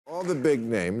all the big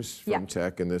names from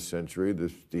tech in this century, the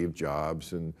Steve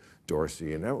Jobs and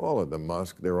Dorsey and all of them,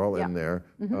 Musk, they're all in there.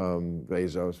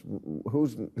 Bezos.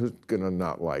 Who's going to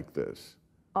not like this?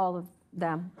 All of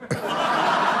them. Well,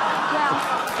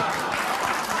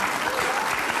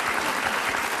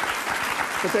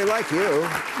 but they like you.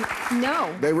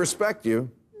 No. They respect you.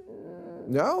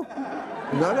 No?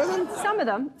 None of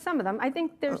them? Some of them. I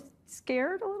think they're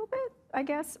scared a little bit, I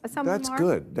guess. Some of That's them are.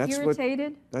 good. That's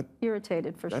irritated. What,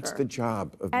 irritated, for that's sure. the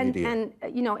job of and, media. And,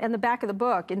 you know, in the back of the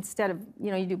book, instead of,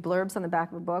 you know, you do blurbs on the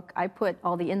back of a book, I put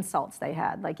all the insults they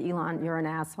had, like, Elon, you're an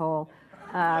asshole.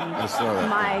 I saw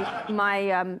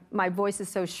that. My voice is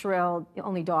so shrill,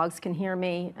 only dogs can hear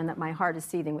me, and that my heart is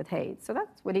seething with hate. So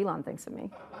that's what Elon thinks of me.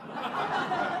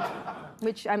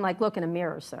 Which I'm like, look in a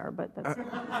mirror, sir, but that's...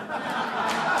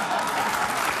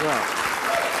 Well,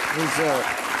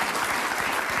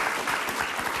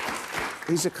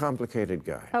 he's a complicated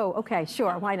guy. Oh, okay,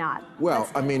 sure, why not? Well,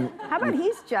 I mean... How about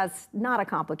he's just not a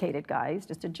complicated guy, he's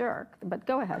just a jerk, but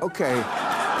go ahead. Okay,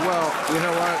 well, you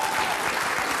know what?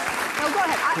 No, go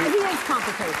ahead, he is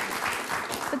complicated.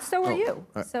 But so are you,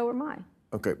 so am I.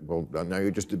 Okay, well, now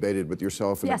you just debated with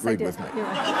yourself and yes, agreed I did. with me. You're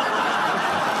right.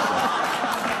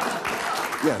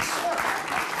 Yes.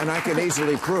 And I can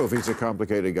easily prove he's a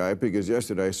complicated guy because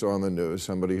yesterday I saw on the news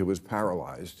somebody who was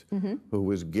paralyzed, who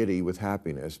was giddy with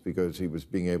happiness because he was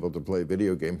being able to play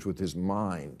video games with his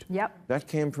mind. Yep. That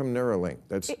came from Neuralink.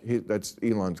 That's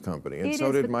Elon's company, and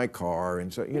so did my car,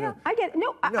 and so you know. I get it.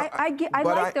 No, I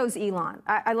like those Elon.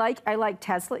 I like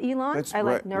Tesla Elon. I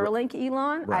like Neuralink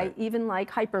Elon. Right. I even like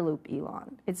Hyperloop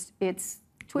Elon. It's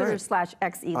Twitter /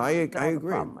 X Elon. I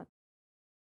agree.